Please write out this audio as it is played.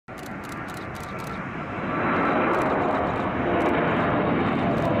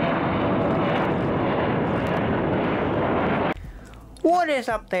What is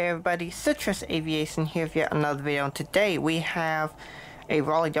up there, everybody? Citrus Aviation here with yet another video, and today we have a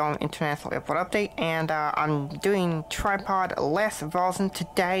Raleigh-Durham International Airport update, and I'm doing tripod-less version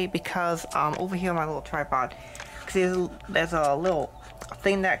today because over here my little tripod, because there's a little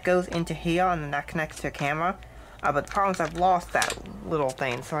thing that goes into here and then that connects to a camera, but the problem is I've lost that little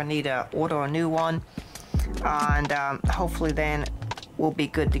thing, so I need to order a new one, and hopefully then we'll be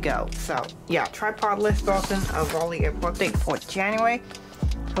good to go. So yeah, tripod-less version of Raleigh Airport update for January.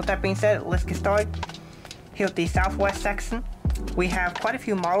 With that being said, let's get started. Here at the Southwest section, we have quite a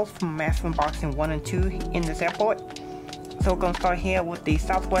few models from Massive Unboxing 1 and 2 in this airport. So we're going to start here with the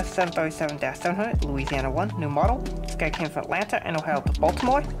Southwest 737-700 Louisiana 1 new model. This guy came from Atlanta and Ohio to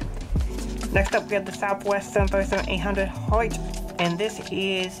Baltimore. Next up we have the Southwest 737-800 Heart, and this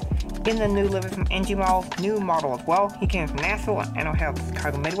is in the new livery from NG Models, new model as well. He came from Nashville and Ohio to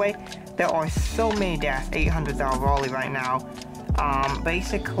Chicago Midway. There are so many Dash 800s out of Raleigh right now.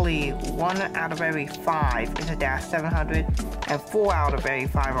 Basically 1 out of every 5 is a Dash 700 and 4 out of every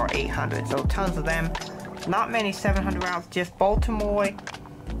 5 are 800, so tons of them. Not many 700 routes, just Baltimore,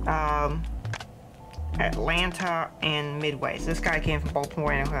 Atlanta, and Midway. So this guy came from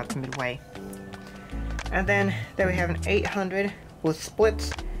Baltimore and Ohio to Midway. And then there we have an 800 with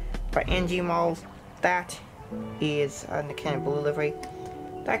splits by NG Models. That is in the Cannon Blue livery.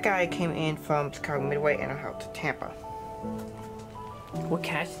 That guy came in from Chicago Midway and Ohio to Tampa. We'll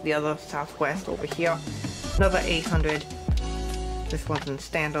catch the other Southwest over here. Another 800. This one's in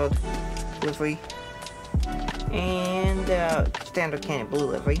standard livery. And standard Cannon Blue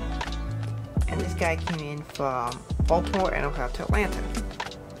livery. And this guy came in from Baltimore and Ohio to Atlanta.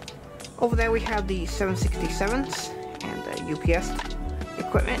 Over there we have the 767s and the UPS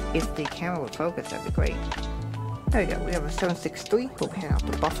equipment. If the camera would focus, that'd be great. There we go. We have a 763 who'll be heading out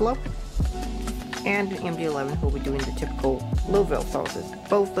to Buffalo, and an MD-11 who'll be doing the typical Louisville services.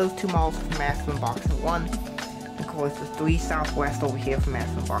 Both those two models from Massive Unboxing 1. Of course, the 3 Southwest over here from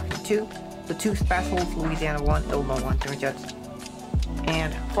Massive Unboxing 2. The 2 Specials, Louisiana 1, Illinois 1 German Jets,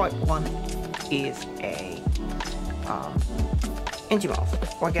 and Heart 1 is a NG Models.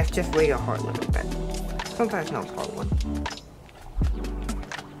 Or I guess just regular Heart livery, but sometimes known as Heart 1.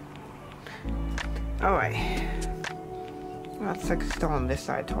 Alright, let's start on this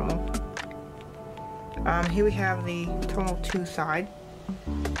side terminal. Here we have the Terminal 2 side,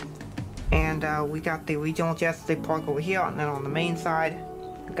 and we got the regional jets. They park over here, and then on the main side,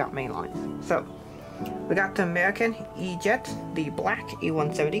 we got main lines. So, we got the American E-Jet, the black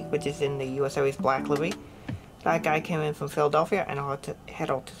E-170, which is in the US Airways black livery. That guy came in from Philadelphia, and I'll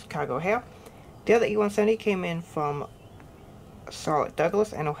head out to Chicago O'Hare. The other E-170 came in from Charlotte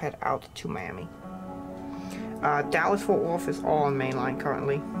Douglas, and will head out to Miami. Dallas Fort Worth is all on mainline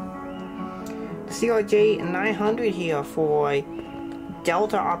currently. The CRJ 900 here for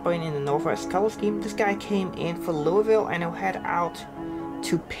Delta operating in the Northwest color scheme. This guy came in for Louisville and he'll head out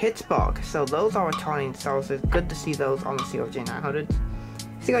to Pittsburgh. So those are returning services. Good to see those on the CRJ 900s.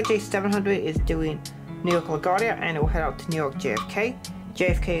 CRJ 700 is doing New York LaGuardia and it will head out to New York JFK.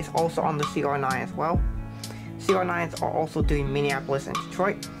 JFK is also on the CR9 as well. CR9s are also doing Minneapolis and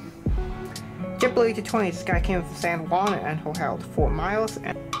Detroit. JetBlue A320, this guy came from San Juan and he'll head out to Fort Myers,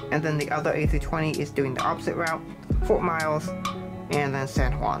 and then the other A320 is doing the opposite route, Fort Myers and then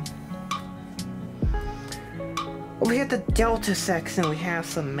San Juan. Over here at the Delta section, we have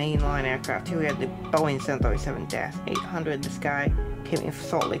some mainline aircraft. Here we have the Boeing 737-800. This guy came in from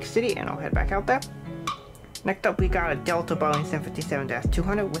Salt Lake City and I'll head back out there. Next up, we got a Delta Boeing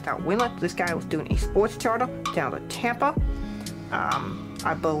 757-200 without winglet. This guy was doing a sports charter down to Tampa.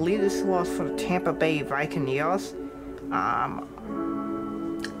 I believe this was for the Tampa Bay Buccaneers.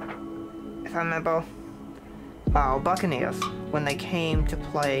 If I remember, Buccaneers, when they came to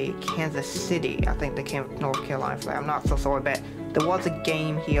play Kansas City. I think they came from North Carolina for that. I'm not so sorry, but there was a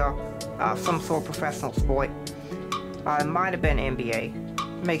game here, some sort of professional sport. It might have been NBA.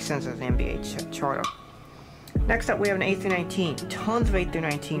 Makes sense as an NBA charter. Next up, we have an A319. Tons of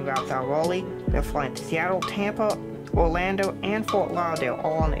A319 routes out of Raleigh. They're flying to Seattle, Tampa, Orlando, and Fort Lauderdale,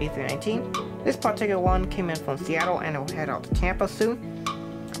 all on the A319. This particular one came in from Seattle and will head out to Tampa soon.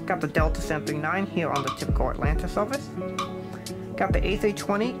 Got the Delta 739 here on the typical Atlanta service. Got the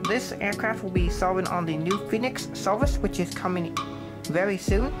A320. This aircraft will be serving on the new Phoenix service, which is coming very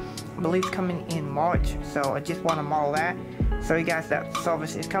soon. I believe it's coming in March, so I just want to model that. So you guys, that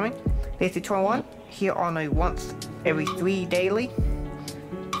service is coming. The A321 here on a once every 3 daily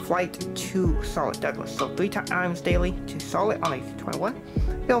flight to Charlotte Douglas. So 3 times daily to Charlotte on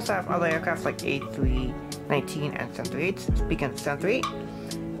A321. We also have other aircraft like A319 and 738. Speaking of 738,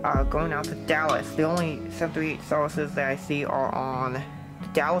 going out to Dallas. The only 738 services that I see are on the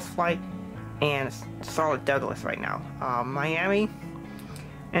Dallas flight and Charlotte Douglas right now. Miami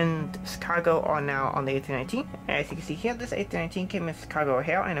and Chicago are now on the A319. As you can see here, this A319 came in Chicago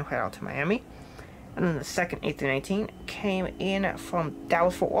O'Hare and head out to Miami. And then the second A319 came in from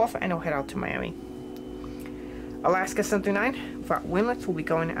Dallas Fort Worth and head out to Miami. Alaska 739 without winglets will be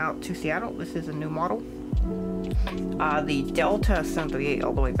going out to Seattle. This is a new model. The Delta 738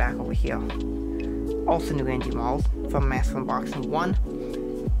 all the way back over here. Also new engine models from Massive Unboxing 1.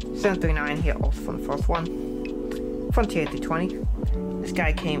 739 here also from the first one. Frontier 320. This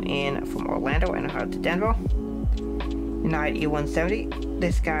guy came in from Orlando and headed to Denver. United E170.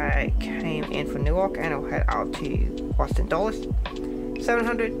 This guy came in from Newark and will head out to Washington Dulles.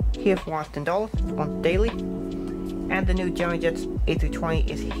 700 here from Washington Dulles on daily. And the new German Jets A320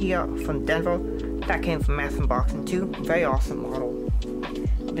 is here from Denver. That came from Massive Unboxing 2. Very awesome model.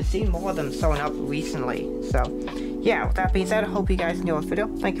 I've been seeing more of them showing up recently. So yeah, with that being said, I hope you guys enjoyed this video.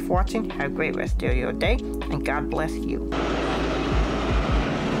 Thank you for watching. Have a great rest of your day, and God bless you.